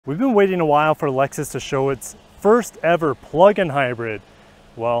We've been waiting a while for Lexus to show its first ever plug-in hybrid.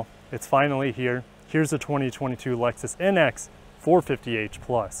 Well, it's finally here. Here's the 2022 Lexus NX 450h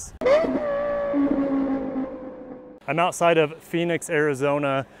Plus. I'm outside of Phoenix,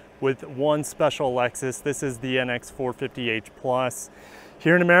 Arizona with one special Lexus. This is the NX 450h Plus.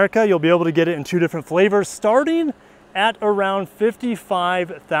 Here in America, you'll be able to get it in two different flavors, starting at around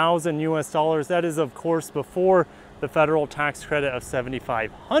 55,000 US dollars. That is, of course, before the federal tax credit of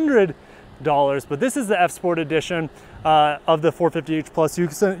 $7,500. But this is the F Sport edition of the 450h Plus.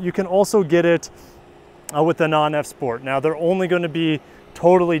 You can also get it with the non-F Sport. Now, they're only going to be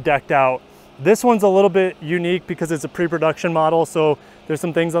totally decked out. This one's a little bit unique because it's a pre-production model, so there's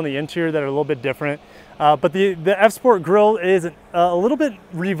some things on the interior that are a little bit different. But the F Sport grille is a little bit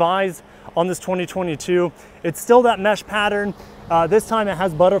revised on this 2022. It's still that mesh pattern. This time it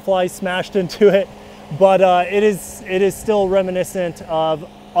has butterflies smashed into it, but it is still reminiscent of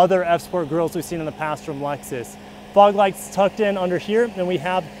other F Sport grilles we've seen in the past from Lexus. Fog lights tucked in under here, and we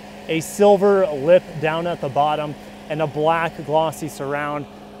have a silver lip down at the bottom and a black glossy surround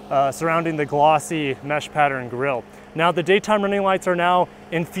surrounding the glossy mesh pattern grille. Now, the daytime running lights are now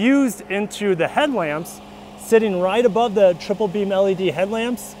infused into the headlamps, sitting right above the triple beam LED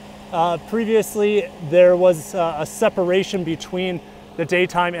headlamps. Previously, there was a separation between the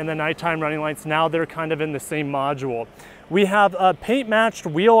daytime and the nighttime running lights. Now they're kind of in the same module. We have paint matched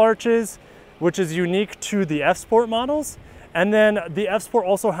wheel arches, which is unique to the F Sport models. And then the F Sport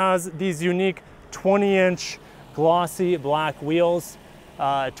also has these unique 20-inch glossy black wheels.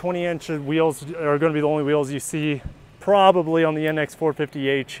 20-inch wheels are going to be the only wheels you see probably on the NX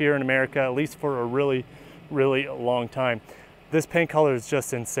 450h here in America, at least for a really, really long time. This paint color is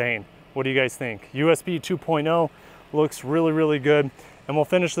just insane. What do you guys think? USB 2.0 looks really, really good. And we'll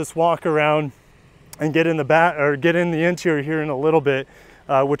finish this walk around and get in the back, or get in the interior here in a little bit,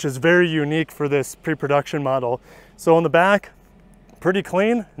 which is very unique for this pre-production model. So on the back, pretty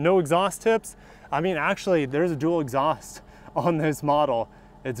clean, no exhaust tips. I mean, actually, there's a dual exhaust on this model.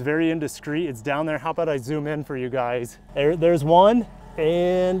 It's very indiscreet. It's down there. How about I zoom in for you guys? There's one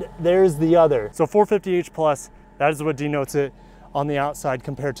and there's the other. So 450h Plus, that is what denotes it on the outside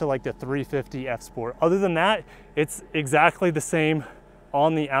compared to like the 350 F Sport. Other than that, it's exactly the same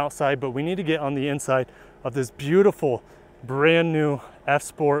on the outside, but we need to get on the inside of this beautiful brand new F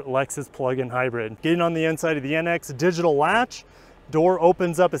Sport Lexus plug-in hybrid. Getting on the inside of the NX, digital latch, door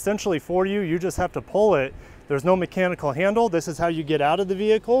opens up essentially for you. You just have to pull it. There's no mechanical handle. This is how you get out of the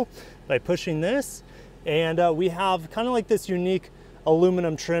vehicle, by pushing this. And we have kind of like this unique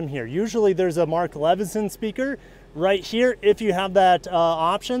aluminum trim here. Usually there's a Mark Levinson speaker right here if you have that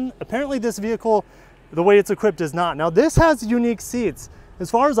option. Apparently this vehicle, the way it's equipped, does not. Now this has unique seats. As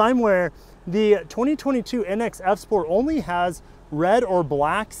far as I'm aware, the 2022 NX F Sport only has red or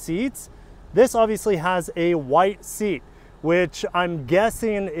black seats. This obviously has a white seat, which I'm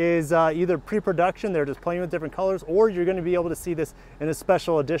guessing is either pre-production, they're just playing with different colors, or you're going to be able to see this in a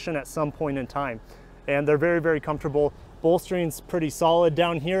special edition at some point in time. And they're very, very comfortable. Bolstering's pretty solid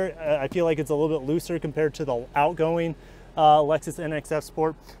down here. I feel like it's a little bit looser compared to the outgoing Lexus NX F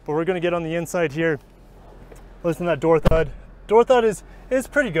Sport. But we're going to get on the inside here. Listen to that door thud. Door thud is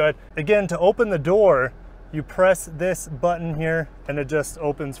pretty good. Again, to open the door, you press this button here and it just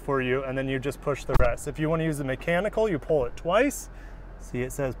opens for you, and then you just push the rest. If you want to use the mechanical, you pull it twice. See,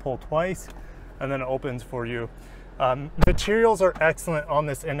 it says pull twice, and then it opens for you. Materials are excellent on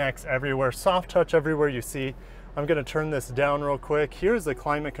this NX everywhere. Soft touch everywhere you see. I'm going to turn this down real quick. Here's the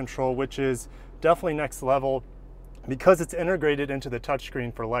climate control, which is definitely next level because it's integrated into the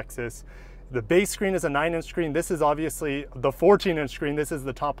touchscreen for Lexus. The base screen is a 9-inch screen. This is obviously the 14-inch screen. This is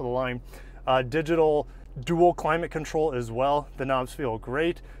the top of the line. Digital dual climate control as well. The knobs feel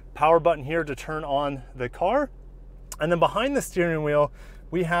great. Power button here to turn on the car. And then behind the steering wheel,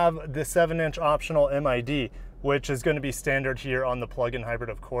 we have the 7-inch optional MID, which is going to be standard here on the plug-in hybrid,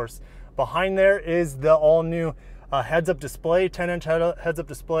 of course. Behind there is the all-new heads-up display, 10-inch heads-up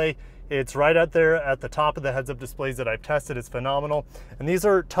display. It's right out there at the top of the heads-up displays that I've tested. It's phenomenal. And these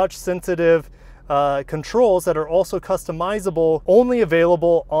are touch-sensitive controls that are also customizable, only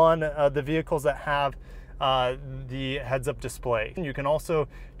available on the vehicles that have the heads-up display. You can also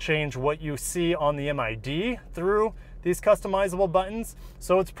change what you see on the MID through these customizable buttons.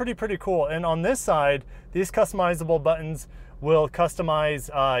 So it's pretty cool. And on this side, these customizable buttons will customize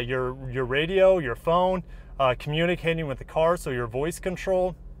your radio, your phone, communicating with the car, so your voice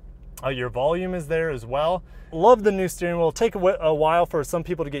control. Your volume is there as well. Love the new steering wheel. It'll take a while for some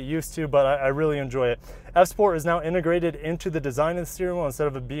people to get used to, but I really enjoy it. F-Sport is now integrated into the design of the steering wheel instead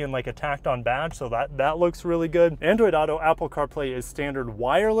of it being like a tacked on badge, so that looks really good. Android Auto, Apple CarPlay is standard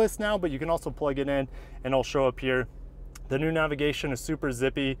wireless now, but you can also plug it in and it'll show up here. The new navigation is super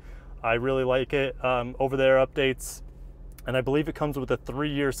zippy. I really like it. Over-the-air updates, and I believe it comes with a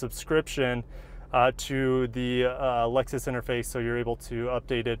 3-year subscription to the Lexus interface, so you're able to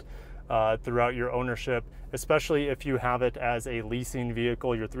update it throughout your ownership, especially if you have it as a leasing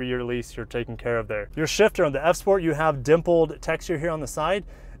vehicle. Your 3-year lease, you're taken care of there. Your shifter on the F-Sport, you have dimpled texture here on the side.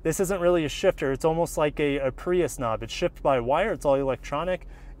 This isn't really a shifter. It's almost like a Prius knob. It's shifted by wire. It's all electronic.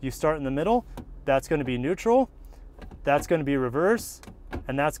 You start in the middle. That's going to be neutral. That's going to be reverse.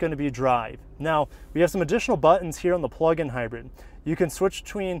 And that's going to be drive. Now, we have some additional buttons here on the plug-in hybrid. You can switch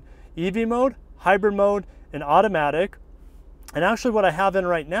between EV mode, hybrid mode, and automatic. And actually what I have in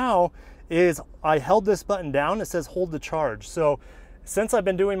right now is I held this button down. It says hold the charge. So since I've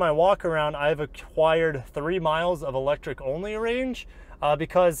been doing my walk around, I've acquired 3 miles of electric only range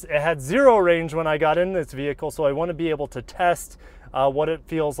because it had 0 range when I got in this vehicle. So I want to be able to test what it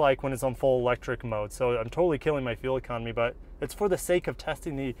feels like when it's on full electric mode. So I'm totally killing my fuel economy, but it's for the sake of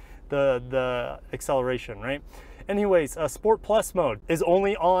testing the acceleration, right? Anyways, Sport Plus mode is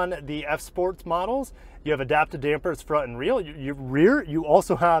only on the F-Sport models. You have adaptive dampers front and rear. You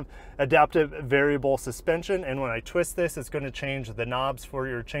also have adaptive variable suspension, and when I twist this, it's going to change the knobs for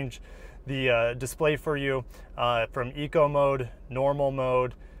you, or change the display for you from eco mode, normal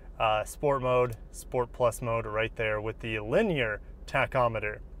mode, sport mode, Sport Plus mode right there with the linear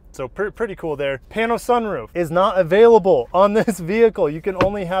tachometer. So pretty cool there. Pano sunroof is not available on this vehicle. You can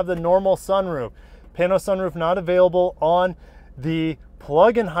only have the normal sunroof. Pano sunroof not available on the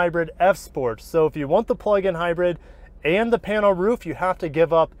plug-in hybrid F-Sport. So if you want the plug-in hybrid and the pano roof, you have to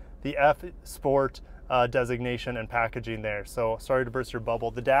give up the F-Sport designation and packaging there. So sorry to burst your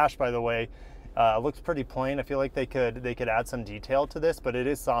bubble. The dash, by the way, looks pretty plain. I feel like they could add some detail to this, but it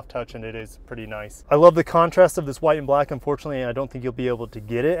is soft touch and it is pretty nice. I love the contrast of this white and black. Unfortunately, I don't think you'll be able to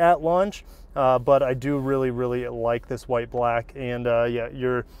get it at launch, but I do really like this white black. And yeah,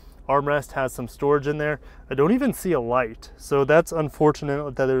 your armrest has some storage in there. I don't even see a light, so that's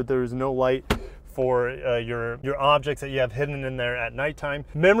unfortunate that there's no light for your objects that you have hidden in there at nighttime.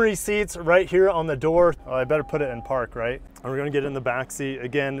 Memory seats right here on the door. Oh, I better put it in park, right? And we're gonna get in the back seat.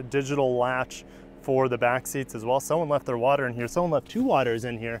 Again, digital latch for the back seats as well. Someone left their water in here. Someone left 2 waters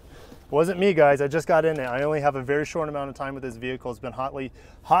in here. It wasn't me, guys. I just got in it. I only have a very short amount of time with this vehicle. It's been hotly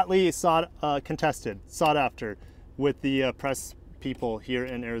contested, sought after with the press people here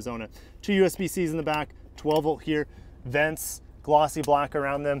in Arizona. 2 USB-Cs in the back, 12-volt here, vents, glossy black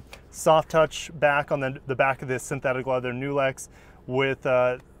around them, soft touch back on the back of this synthetic leather Nulex with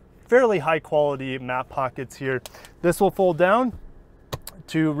fairly high quality map pockets here. This will fold down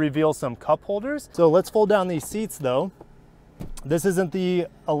to reveal some cup holders. So let's fold down these seats though. This isn't the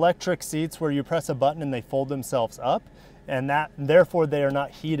electric seats where you press a button and they fold themselves up, and therefore they are not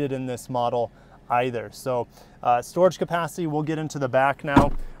heated in this model either. So storage capacity, we'll get into the back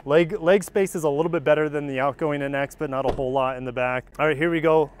now. Leg space is a little bit better than the outgoing NX, but not a whole lot in the back. All right, here we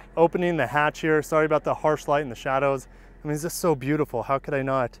go. Opening the hatch here. Sorry about the harsh light and the shadows. I mean, it's just so beautiful. How could I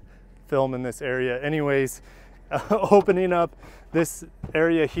not film in this area? Anyways, opening up this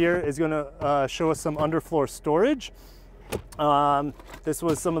area here is gonna show us some underfloor storage. This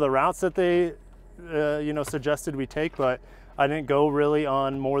was some of the routes that they suggested we take, but I didn't go really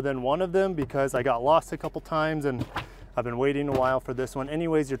on more than one of them because I got lost a couple times and I've been waiting a while for this one.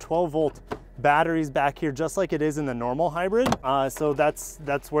 Anyways, your 12-volt batteries back here, just like it is in the normal hybrid. So that's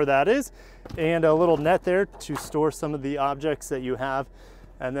where that is. And a little net there to store some of the objects that you have.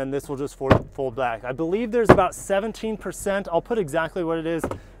 And then this will just fold back. I believe there's about 17%, I'll put exactly what it is,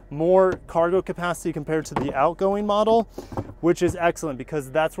 more cargo capacity compared to the outgoing model, which is excellent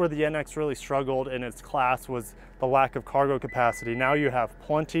because that's where the NX really struggled in its class, was the lack of cargo capacity. Now you have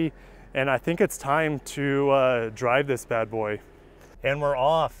plenty, and I think it's time to drive this bad boy. And we're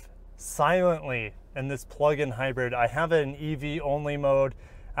off silently in this plug-in hybrid. I have it in EV only mode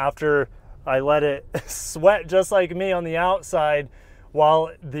after I let it sweat just like me on the outside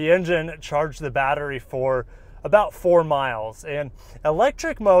while the engine charged the battery for about 4 miles. And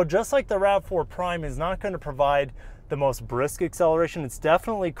electric mode, just like the RAV4 Prime, is not going to provide the most brisk acceleration. It's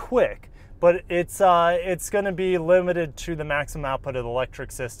definitely quick, but it's going to be limited to the maximum output of the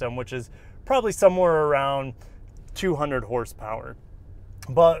electric system, which is probably somewhere around 200 horsepower.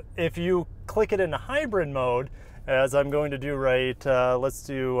 But if you click it into hybrid mode, as I'm going to do right, let's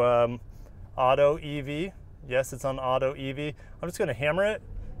do auto EV. Yes, it's on auto EV. I'm just going to hammer it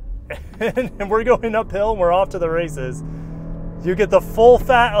and we're going uphill and we're off to the races. You get the full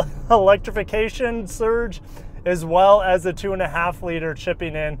fat electrification surge as well as the 2.5 liter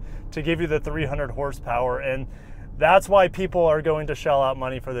chipping in to give you the 300 horsepower. And that's why people are going to shell out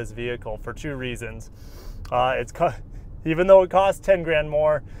money for this vehicle for two reasons. Even though it costs 10 grand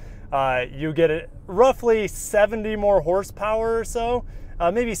more, you get it roughly 70 more horsepower or so,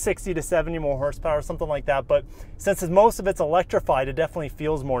 maybe 60 to 70 more horsepower, something like that. But since most of it's electrified, it definitely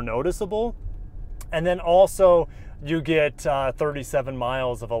feels more noticeable. And then also you get 37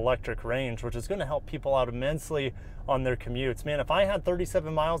 miles of electric range, which is going to help people out immensely on their commutes. Man, if I had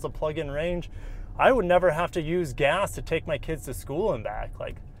 37 miles of plug-in range, I would never have to use gas to take my kids to school and back.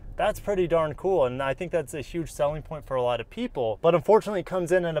 Like, that's pretty darn cool, and I think that's a huge selling point for a lot of people. But unfortunately, it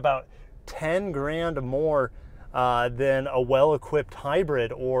comes in at about 10 grand more than a well-equipped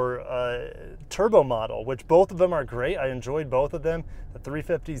hybrid or turbo model, which both of them are great. I enjoyed both of them. The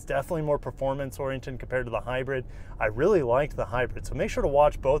 350 is definitely more performance-oriented compared to the hybrid. I really liked the hybrid, so make sure to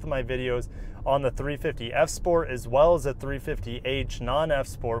watch both of my videos on the 350 F Sport as well as the 350H non-F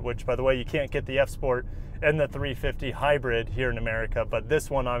Sport, which, by the way, you can't get the F Sport and the 350 hybrid here in America, but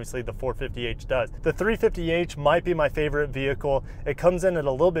this one, obviously, the 450H does. The 350H might be my favorite vehicle. It comes in at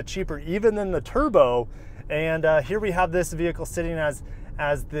a little bit cheaper even than the turbo, and here we have this vehicle sitting as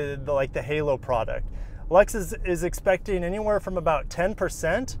the Halo product. Lexus is expecting anywhere from about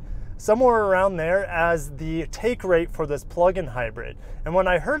 10%, somewhere around there, as the take rate for this plug-in hybrid. And when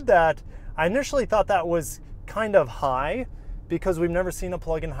I heard that, I initially thought that was kind of high, because we've never seen a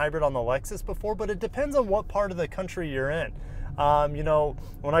plug-in hybrid on the Lexus before, but it depends on what part of the country you're in. You know,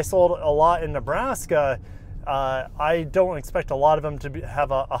 when I sold a lot in Nebraska, I don't expect a lot of them to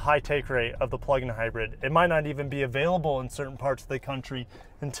have a high take rate of the plug-in hybrid. It might not even be available in certain parts of the country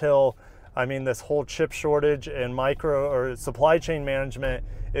until, I mean, this whole chip shortage and supply chain management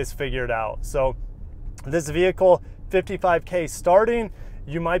is figured out. So this vehicle, $55K starting.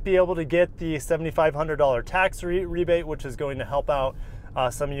 You might be able to get the $7,500 tax rebate, which is going to help out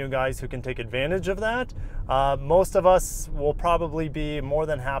some of you guys who can take advantage of that. Most of us will probably be more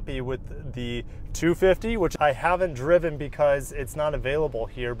than happy with the 250, which I haven't driven because it's not available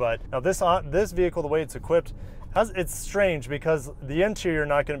here. But now this vehicle, the way it's equipped, it's strange because the interior you're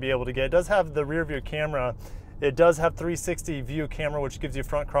not going to be able to get. It does have the rear view camera. It does have 360 view camera, which gives you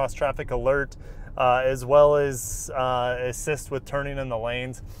front cross traffic alert, as well as assist with turning in the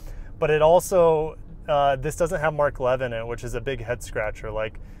lanes. But it also, this doesn't have Mark Lev in it, which is a big head scratcher.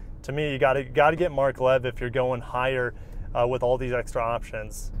 Like, to me, you gotta get Mark Lev if you're going higher with all these extra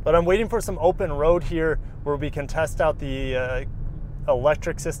options. But I'm waiting for some open road here where we can test out the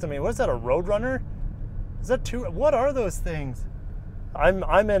electric system. I mean, what is that, a Roadrunner? Is that what are those things?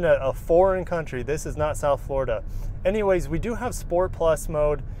 I'm in a foreign country. This is not South Florida. Anyways, we do have Sport Plus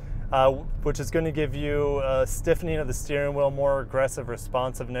mode, which is going to give you stiffening of the steering wheel, more aggressive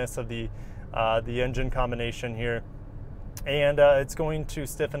responsiveness of the engine combination here, and it's going to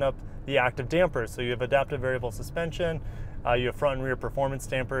stiffen up the active dampers. So you have adaptive variable suspension, you have front and rear performance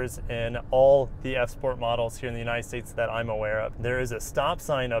dampers in all the F Sport models here in the United States that I'm aware of. There is a stop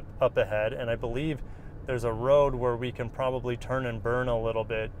sign up ahead, and I believe there's a road where we can probably turn and burn a little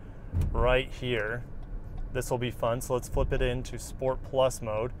bit right here. This will be fun. So let's flip it into Sport Plus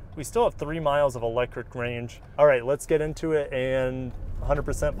mode. We still have 3 miles of electric range. All right, let's get into it and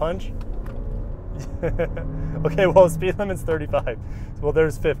 100% punch. Okay, well, speed limit's 35. Well,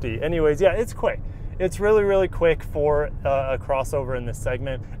 there's 50. Anyways, yeah, it's quick. It's really, really quick for a crossover in this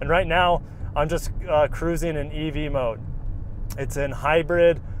segment. And right now, I'm just cruising in EV mode. It's in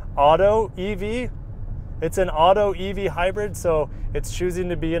hybrid auto EV. It's an auto EV hybrid, so it's choosing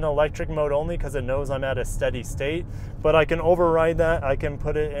to be in electric mode only because it knows I'm at a steady state. But I can override that. I can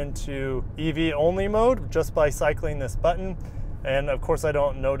put it into EV only mode just by cycling this button. And of course, I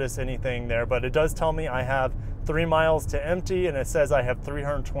don't notice anything there, but it does tell me I have 3 miles to empty, and it says I have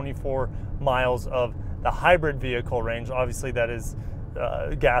 324 miles of the hybrid vehicle range. Obviously, that is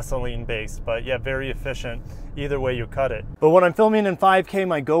gasoline based, but yeah, very efficient either way you cut it. But when I'm filming in 5K,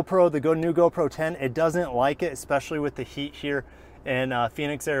 my GoPro, the new GoPro 10, it doesn't like it, especially with the heat here in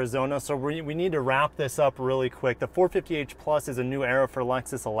Phoenix, Arizona. So we need to wrap this up really quick. The 450H Plus is a new era for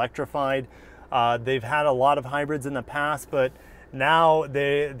Lexus electrified. They've had a lot of hybrids in the past, but now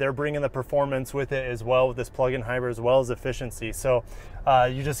they're bringing the performance with it as well, with this plug-in hybrid, as well as efficiency. So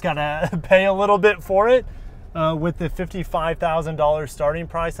you just gotta pay a little bit for it. With the $55,000 starting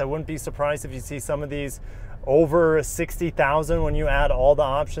price, I wouldn't be surprised if you see some of these over $60,000 when you add all the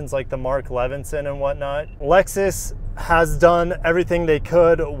options like the Mark Levinson and whatnot. Lexus has done everything they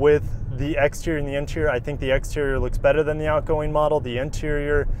could with the exterior and the interior. I think the exterior looks better than the outgoing model. The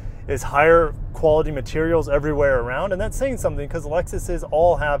interior is higher quality materials everywhere around, and that's saying something because Lexuses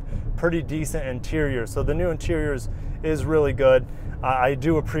all have pretty decent interiors. So the new interiors is really good. I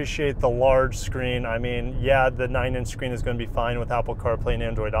do appreciate the large screen. I mean, yeah, the 9-inch screen is going to be fine with Apple CarPlay and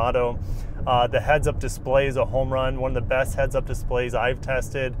Android Auto. The heads-up display is a home run, one of the best heads-up displays I've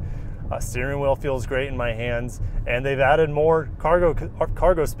tested. Steering wheel feels great in my hands, and they've added more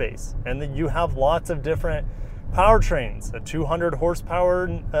cargo space. And then you have lots of different powertrains, a 200 horsepower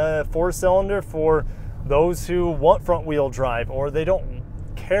 4-cylinder for those who want front-wheel drive, or they don't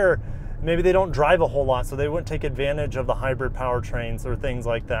care. Maybe they don't drive a whole lot, so they wouldn't take advantage of the hybrid powertrains or things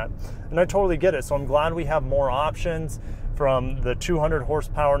like that. And I totally get it. So I'm glad we have more options, from the 200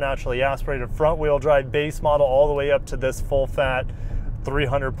 horsepower naturally aspirated front-wheel drive base model all the way up to this full-fat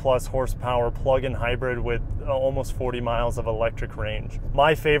 300 plus horsepower plug-in hybrid with almost 40 miles of electric range.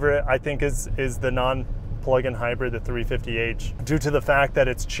 My favorite, I think, is the non-plug-in hybrid, the 350h, due to the fact that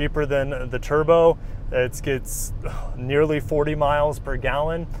it's cheaper than the turbo. It gets nearly 40 miles per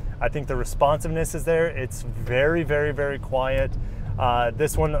gallon. I think the responsiveness is there. It's very, very, very quiet.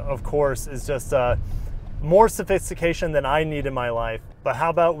 This one, of course, is just more sophistication than I need in my life. But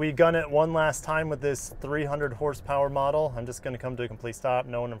how about we gun it one last time with this 300 horsepower model? I'm just gonna come to a complete stop,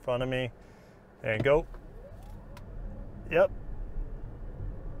 no one in front of me, and go. Yep.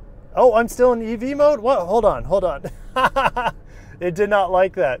 Oh, I'm still in EV mode? What? Hold on. It did not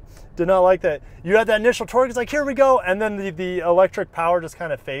like that. Did not like that. You had that initial torque, it's like, here we go, and then the electric power just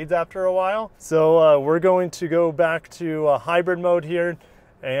kind of fades after a while. So we're going to go back to hybrid mode here,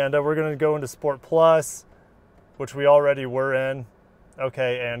 and we're going to go into Sport Plus, which we already were in.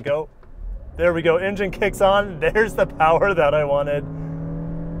 Okay, and go. There we go, engine kicks on. There's the power that I wanted.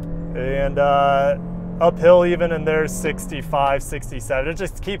 And uphill even, and there's 65, 67. It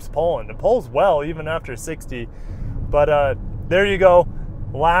just keeps pulling. It pulls well even after 60. But there you go.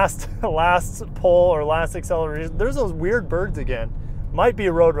 Last pull or last acceleration. There's those weird birds again. Might be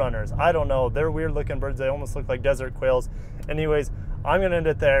roadrunners. I don't know. They're weird looking birds. They almost look like desert quails. Anyways, I'm going to end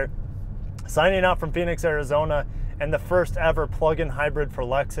it there. Signing out from Phoenix, Arizona, and the first ever plug-in hybrid for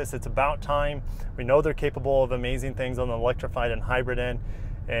Lexus. It's about time. We know they're capable of amazing things on the electrified and hybrid end.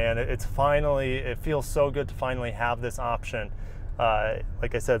 And it feels so good to finally have this option.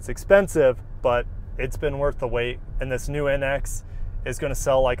 Like I said, it's expensive, but it's been worth the wait. And this new NX is going to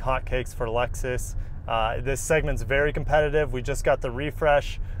sell like hotcakes for Lexus. This segment's very competitive. We just got the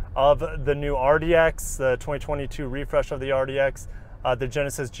refresh of the new RDX, the 2022 refresh of the RDX. The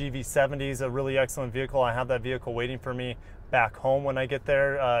Genesis GV70 is a really excellent vehicle. I have that vehicle waiting for me back home when I get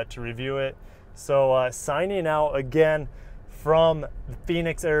there to review it. So signing out again from the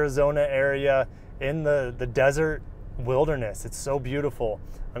Phoenix, Arizona area in the desert wilderness. It's so beautiful.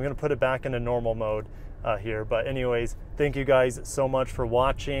 I'm going to put it back into normal mode here. But anyways, thank you guys so much for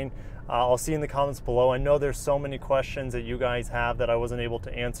watching. I'll see you in the comments below. I know there's so many questions that you guys have that I wasn't able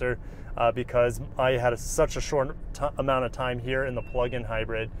to answer because I had such a short amount of time here in the plug-in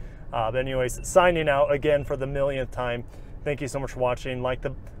hybrid. But anyways, signing out again for the millionth time. Thank you so much for watching. Like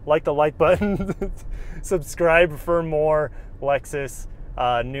the like button, subscribe for more Lexus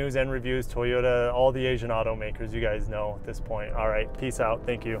news and reviews, Toyota, all the Asian automakers you guys know at this point. All right, peace out.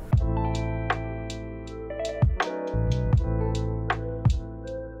 Thank you.